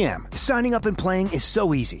BetMGM. Signing up and playing is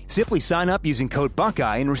so easy. Simply sign up using code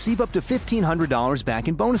Buckeye and receive up to $1,500 back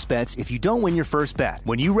in bonus bets if you don't win your first bet.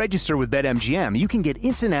 When you register with BetMGM, you can get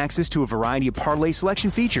instant access to a variety of parlay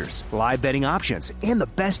selection features, live betting options, and the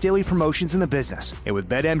best daily promotions in the business. And with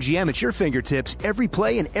BetMGM at your fingertips, every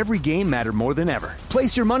play and every game matter more than ever.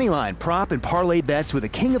 Place your moneyline, prop, and parlay bets with the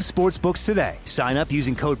king of sportsbooks today. Sign up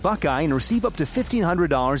using code Buckeye and receive up to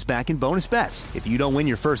 $1,500 back in bonus bets if you don't win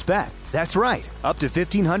your first bet. That's right, up to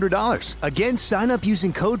 $1,500. Again, sign up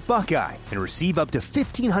using code Buckeye and receive up to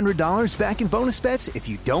 $1,500 back in bonus bets if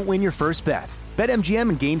you don't win your first bet. BetMGM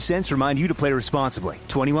and GameSense remind you to play responsibly.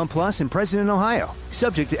 21 plus and present in Ohio.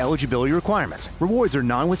 Subject to eligibility requirements. Rewards are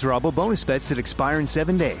non-withdrawable bonus bets that expire in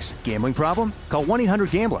 7 days. Gambling problem? Call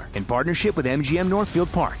 1-800-GAMBLER in partnership with MGM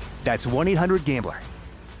Northfield Park. That's 1-800-GAMBLER.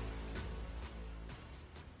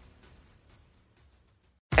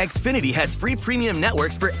 Xfinity has free premium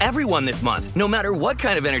networks for everyone this month, no matter what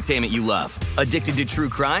kind of entertainment you love. Addicted to true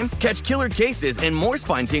crime? Catch killer cases and more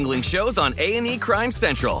spine-tingling shows on A&E Crime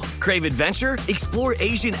Central. Crave adventure? Explore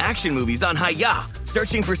Asian action movies on Hi-YAH.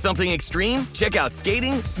 Searching for something extreme? Check out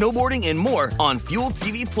skating, snowboarding, and more on Fuel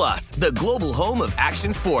TV Plus, the global home of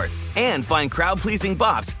action sports. And find crowd-pleasing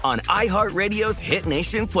bops on iHeartRadio's Hit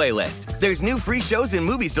Nation playlist. There's new free shows and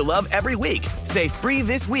movies to love every week. Say free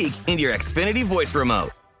this week in your Xfinity voice remote.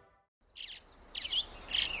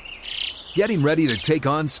 Getting ready to take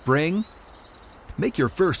on spring? Make your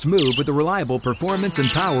first move with the reliable performance and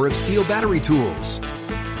power of Steel battery tools.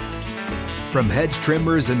 From hedge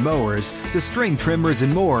trimmers and mowers to string trimmers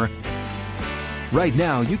and more, right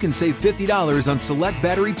now you can save $50 on select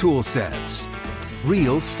battery tool sets.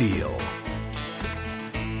 Real Steel.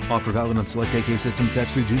 Offer valid on select AK system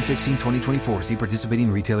sets through June 16, 2024. See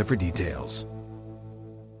participating retailer for details.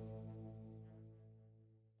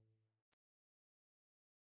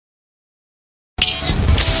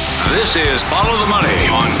 This is Follow the Money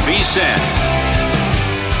on VSiN.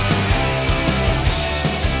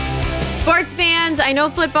 Sports fans, I know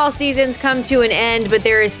football season's come to an end, but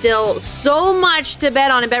there is still so much to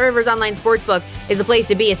bet on, and BetRivers Online Sportsbook is the place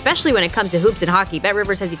to be, especially when it comes to hoops and hockey.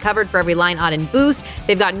 BetRivers has you covered for every line, odd, and boost.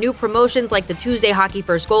 They've got new promotions like the Tuesday Hockey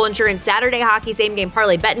First Goal Insurance, Saturday Hockey Same Game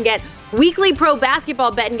Parlay Bet and Get, weekly pro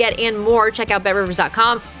basketball Bet and Get, and more. Check out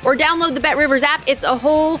BetRivers.com or download the BetRivers app. It's a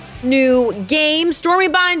whole new game. Stormy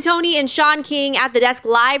Buonantony and Sean King at the desk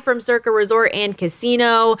live from Circa Resort and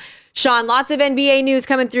Casino. Sean, lots of NBA news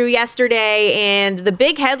coming through yesterday, and the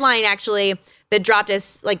big headline actually that dropped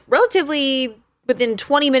us like relatively within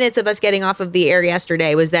 20 minutes of us getting off of the air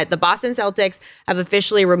yesterday was that the Boston Celtics have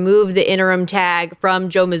officially removed the interim tag from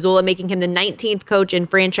Joe Mazzulla, making him the 19th coach in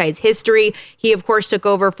franchise history. He, of course, took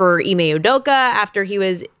over for Ime Udoka after he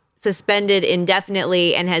was suspended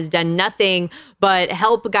indefinitely and has done nothing but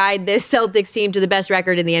help guide this Celtics team to the best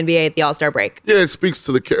record in the NBA at the All-Star break. Yeah, it speaks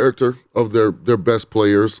to the character of their best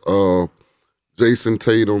players. Jason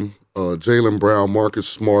Tatum, Jaylen Brown, Marcus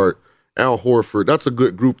Smart, Al Horford. That's a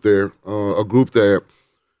good group there. A group that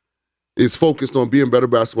is focused on being better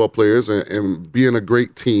basketball players and being a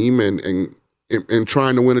great team and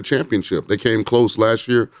trying to win a championship. They came close last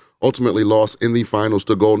year, ultimately lost in the finals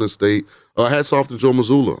to Golden State. Hats off to Joe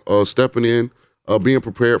Mazzulla, stepping in, being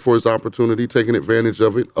prepared for his opportunity, taking advantage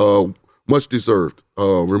of it. Much deserved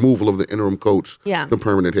removal of the interim coach, the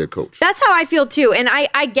permanent head coach. That's how I feel too. And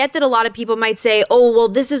I get that a lot of people might say, oh, well,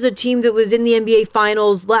 this is a team that was in the NBA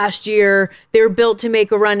finals last year. They were built to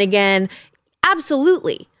make a run again.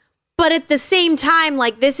 Absolutely. But at the same time,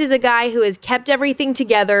 like, this is a guy who has kept everything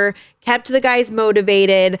together, kept the guys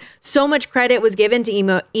motivated. So much credit was given to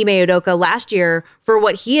Ime Udoka last year for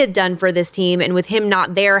what he had done for this team. And with him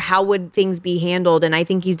not there, how would things be handled? And I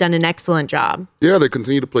think he's done an excellent job. Yeah, they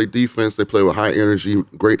continue to play defense. They play with high energy,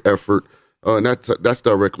 great effort. And that's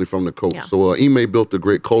directly from the coach. Yeah. So Ime built a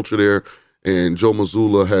great culture there. And Joe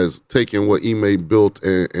Mazzulla has taken what Ime built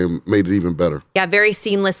and made it even better. Yeah, very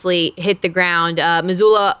seamlessly hit the ground.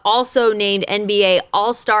 Mazzulla also named NBA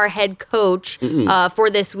All-Star head coach for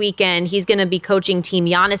this weekend. He's going to be coaching Team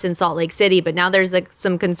Giannis in Salt Lake City, but now there's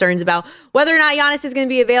some concerns about whether or not Giannis is going to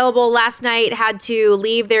be available. Last night had to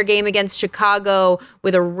leave their game against Chicago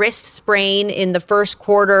with a wrist sprain in the first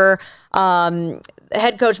quarter.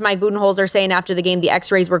 Head coach Mike Budenholzer saying after the game the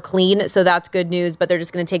x-rays were clean, so that's good news, but they're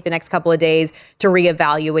just going to take the next couple of days to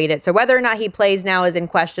reevaluate it. So whether or not he plays now is in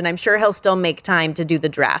question. I'm sure he'll still make time to do the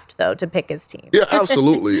draft, though, to pick his team. Yeah,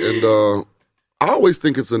 absolutely. And I always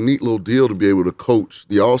think it's a neat little deal to be able to coach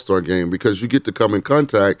the All-Star game because you get to come in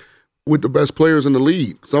contact with the best players in the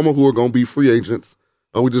league, some of who are going to be free agents.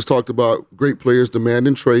 We just talked about great players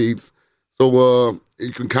demanding trades. So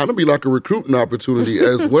it can kind of be like a recruiting opportunity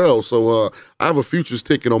as well. So I have a futures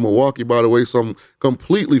ticket on Milwaukee, by the way, so I'm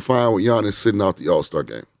completely fine with Giannis sitting out the All-Star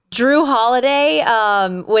game. Drew Holiday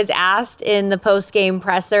was asked in the post-game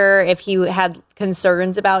presser if he had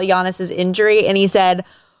concerns about Giannis's injury, and he said,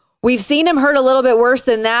 we've seen him hurt a little bit worse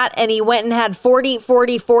than that, and he went and had 40,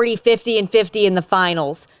 40, 40, 50, and 50 in the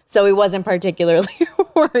finals. So he wasn't particularly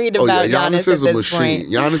worried about Giannis is a machine.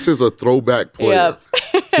 Point. Giannis is a throwback player.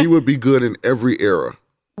 Yep. He would be good in every era.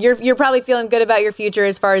 You're probably feeling good about your future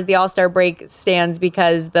as far as the All-Star break stands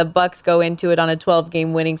because the Bucks go into it on a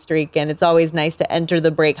 12-game winning streak, and it's always nice to enter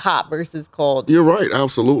the break hot versus cold. You're right.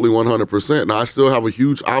 Absolutely, 100%. Now, I still have a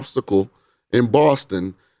huge obstacle in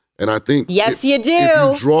Boston. And I think if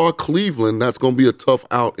you draw Cleveland, that's going to be a tough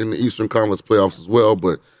out in the Eastern Conference playoffs as well.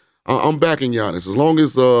 But I'm backing Giannis. As long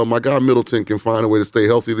as my guy Middleton can find a way to stay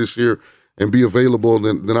healthy this year and be available,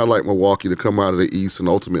 then I like Milwaukee to come out of the East and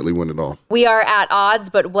ultimately win it all. We are at odds,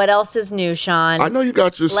 but what else is new, Sean? I know you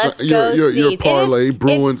got your parlay,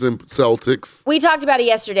 Bruins and Celtics. We talked about it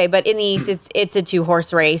yesterday, but in the East, it's a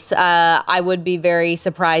two-horse race. I would be very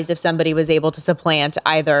surprised if somebody was able to supplant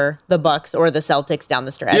either the Bucks or the Celtics down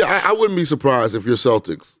the stretch. Yeah, I wouldn't be surprised if your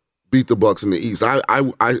Celtics beat the Bucks in the East.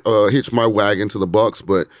 I hitch my wagon to the Bucks,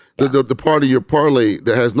 but the part of your parlay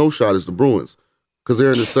that has no shot is the Bruins because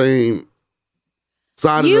they're in the same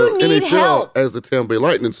side of the NHL as the Tampa Bay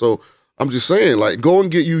Lightning. So I'm just saying, like, go and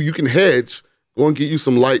get you can hedge go and get you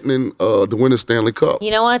some Lightning to win the Stanley Cup.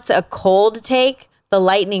 You know what's a cold take? The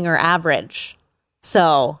Lightning are average.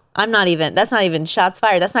 So that's not even shots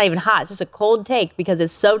fired. That's not even hot. It's just a cold take because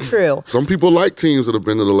it's so true. Some people like teams that have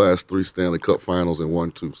been to the last 3 Stanley Cup finals and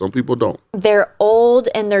won 2. Some people don't. They're old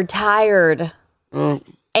and they're tired.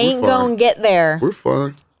 Ain't gonna get there. We're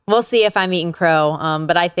fine. We'll see if I'm eating crow.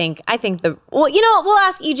 But I think we'll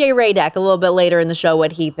ask EJ Radek a little bit later in the show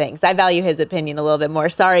what he thinks. I value his opinion a little bit more.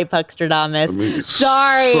 Sorry, Puckstradamus.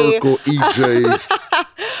 Sorry. Circle EJ.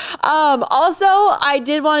 Also, I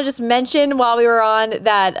did want to just mention while we were on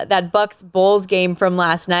that Bucks Bulls game from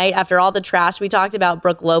last night, after all the trash we talked about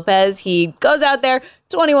Brook Lopez, he goes out there,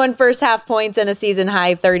 21 first half points and a season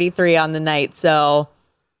high 33 on the night. So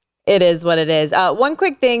it is what it is. One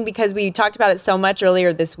quick thing, because we talked about it so much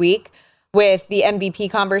earlier this week with the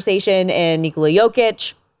MVP conversation and Nikola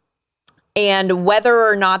Jokic and whether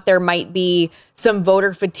or not there might be some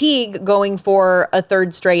voter fatigue going for a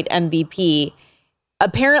third straight MVP.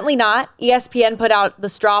 Apparently not. ESPN put out the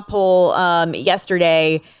straw poll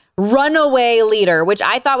yesterday, runaway leader, which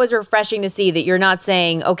I thought was refreshing to see, that you're not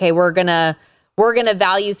saying, okay, we're gonna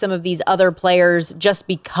value some of these other players just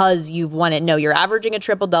because you've won it. No, you're averaging a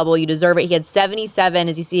triple-double. You deserve it. He had 77,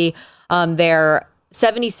 as you see there,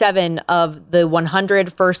 77 of the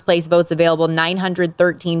 100 first-place votes available,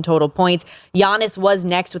 913 total points. Giannis was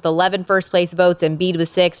next with 11 first-place votes, Embiid with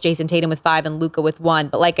 6, Jason Tatum with 5, and Luka with 1.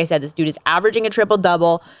 But like I said, this dude is averaging a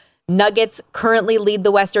triple-double. Nuggets currently lead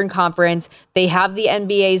the Western Conference. They have the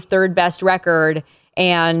NBA's third-best record,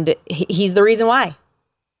 and he's the reason why.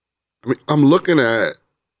 I mean, I'm looking at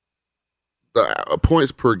the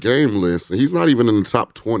points per game list, and he's not even in the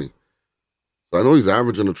top 20. So I know he's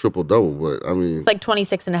averaging a triple-double, but I mean... It's like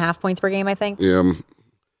 26.5 points per game, I think. Yeah,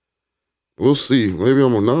 we'll see. Maybe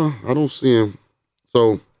I don't see him.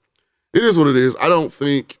 So it is what it is. I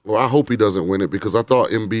hope he doesn't win it, because I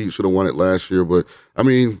thought Embiid should have won it last year, but I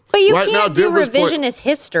mean... But you can't do revisionist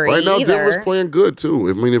history right now, either. Denver's playing good, too.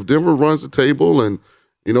 I mean, if Denver runs the table and...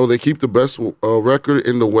 they keep the best record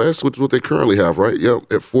in the West, which is what they currently have, right? Yep,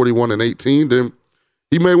 at 41-18, then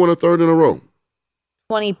he may win a third in a row.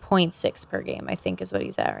 20.6 per game, I think, is what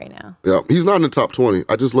he's at right now. Yeah, he's not in the top 20.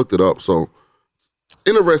 I just looked it up. So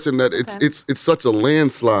interesting that it's such a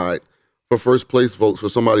landslide for first place votes for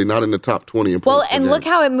somebody not in the top 20. Well, and look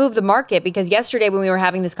how it moved the market, because yesterday when we were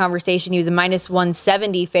having this conversation, he was a minus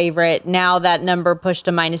 170 favorite. Now that number pushed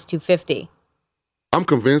to minus 250. I'm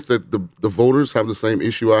convinced that the voters have the same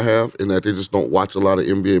issue I have, in that they just don't watch a lot of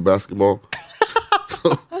NBA basketball.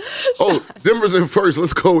 Denver's in first.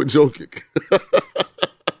 Let's go with Jokic.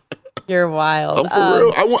 You're wild.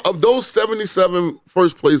 For real. Of those 77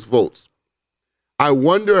 first place votes, I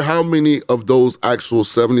wonder how many of those actual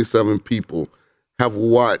 77 people have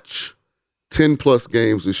watched 10 plus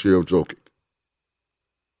games this year of Jokic.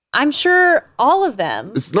 I'm sure all of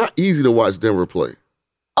them. It's not easy to watch Denver play.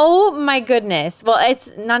 Oh my goodness. Well, it's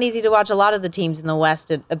not easy to watch a lot of the teams in the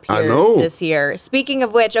West, it appears, this year. Speaking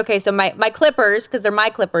of which, okay, so my Clippers, because they're my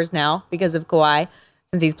Clippers now because of Kawhi,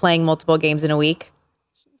 since he's playing multiple games in a week.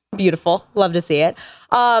 Beautiful. Love to see it.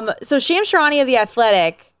 So Shams Charania of The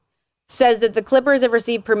Athletic says that the Clippers have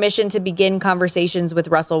received permission to begin conversations with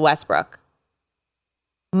Russell Westbrook.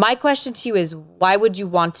 My question to you is, why would you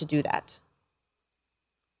want to do that?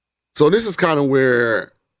 So this is kind of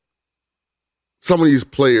where some of these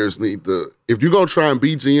players need if you're going to try and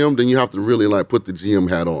be GM, then you have to really put the GM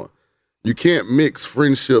hat on. You can't mix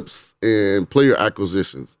friendships and player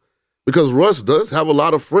acquisitions, because Russ does have a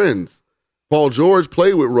lot of friends. Paul George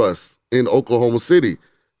played with Russ in Oklahoma City.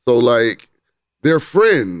 So, they're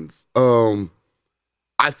friends.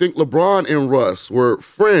 I think LeBron and Russ were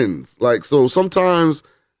friends. So sometimes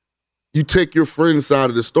you take your friend's side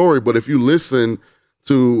of the story, but if you listen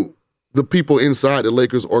to the people inside the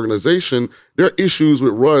Lakers organization, their issues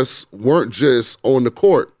with Russ weren't just on the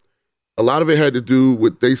court. A lot of it had to do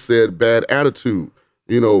with, they said, bad attitude,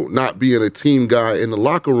 not being a team guy in the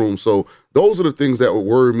locker room. So those are the things that would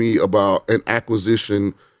worry me about an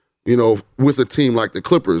acquisition, with a team like the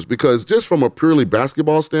Clippers, because just from a purely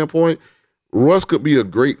basketball standpoint, Russ could be a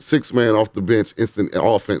great six-man off the bench instant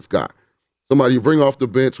offense guy. Somebody you bring off the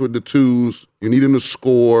bench with the twos, you need him to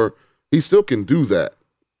score. He still can do that.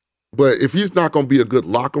 But if he's not going to be a good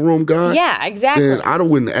locker room guy, yeah, exactly, then I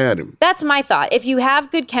wouldn't add him. That's my thought. If you have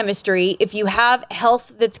good chemistry, if you have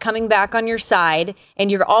health that's coming back on your side, and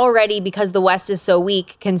you're already, because the West is so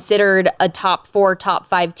weak, considered a top 4, top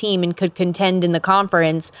 5 team and could contend in the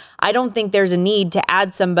conference, I don't think there's a need to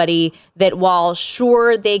add somebody that, while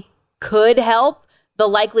sure they could help, the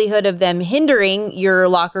likelihood of them hindering your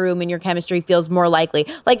locker room and your chemistry feels more likely.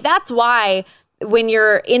 That's why when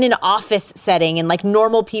you're in an office setting and like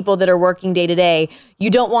normal people that are working day to day, you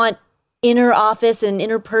don't want inner office and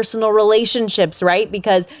interpersonal relationships, right?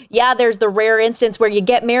 Because there's the rare instance where you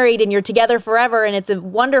get married and you're together forever and it's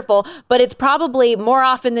wonderful, but it's probably more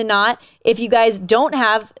often than not, if you guys don't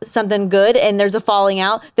have something good and there's a falling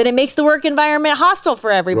out, then it makes the work environment hostile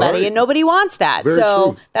for everybody, right? And nobody wants that. Very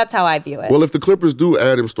true. That's how I view it. Well, if the Clippers do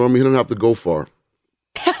add him, Stormy, he doesn't have to go far.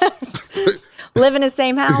 Live in the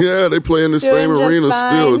same house? Yeah, they play in the same arena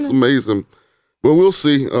still. It's amazing. Well, we'll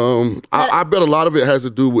see. I bet a lot of it has to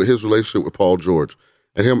do with his relationship with Paul George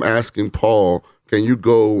and him asking Paul, can you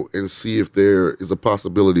go and see if there is a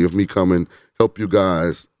possibility of me coming, help you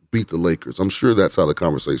guys beat the Lakers? I'm sure that's how the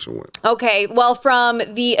conversation went. Okay, well, from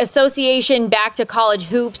the association back to college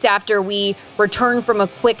hoops after we returned from a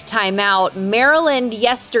quick timeout, Maryland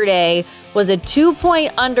yesterday was a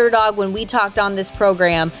 2-point underdog when we talked on this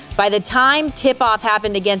program. By the time tip-off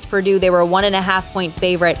happened against Purdue, they were a 1.5-point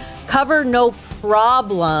favorite. Cover no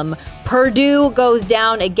problem. Purdue goes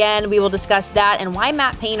down again. We will discuss that and why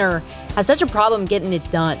Matt Painter has such a problem getting it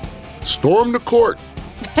done. Storm the court.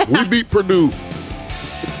 We beat Purdue.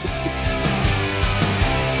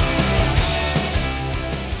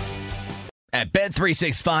 At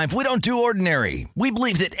Bet365, we don't do ordinary. We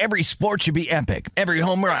believe that every sport should be epic. Every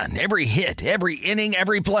home run, every hit, every inning,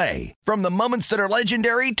 every play. From the moments that are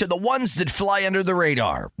legendary to the ones that fly under the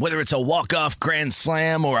radar. Whether it's a walk-off grand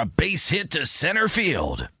slam or a base hit to center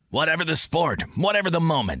field. Whatever the sport, whatever the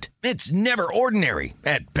moment. It's never ordinary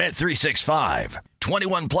at Bet365.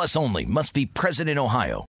 21 plus only. Must be present in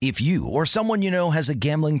Ohio. If you or someone you know has a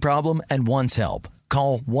gambling problem and wants help,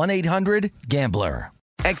 call 1-800-GAMBLER.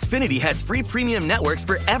 Xfinity has free premium networks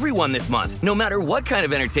for everyone this month, no matter what kind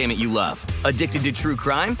of entertainment you love. Addicted to true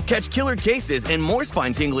crime? Catch killer cases and more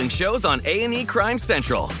spine-tingling shows on A&E Crime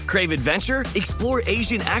Central. Crave adventure? Explore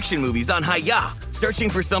Asian action movies on Hi-YAH.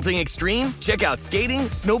 Searching for something extreme? Check out skating,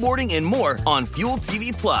 snowboarding, and more on Fuel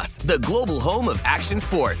TV Plus, the global home of action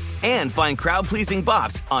sports. And find crowd-pleasing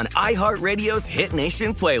bops on iHeartRadio's Hit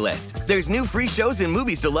Nation playlist. There's new free shows and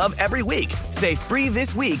movies to love every week. Say free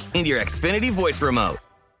this week in your Xfinity voice remote.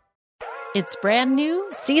 It's brand new,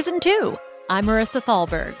 Season 2. I'm Marissa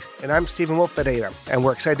Thalberg. And I'm Stephen Wolf-Pereira, and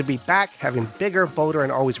we're excited to be back having bigger, bolder,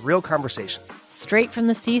 and always real conversations. Straight from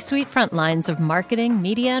the C-suite front lines of marketing,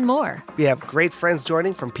 media, and more. We have great friends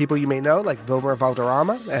joining from people you may know, like Wilmer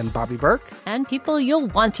Valderrama and Bobby Burke. And people you'll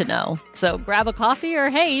want to know. So grab a coffee or,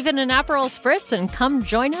 hey, even an Aperol Spritz and come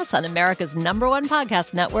join us on America's #1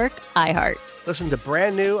 podcast network, iHeart. Listen to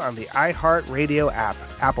brand new on the iHeartRadio app,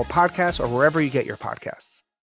 Apple Podcasts, or wherever you get your podcasts.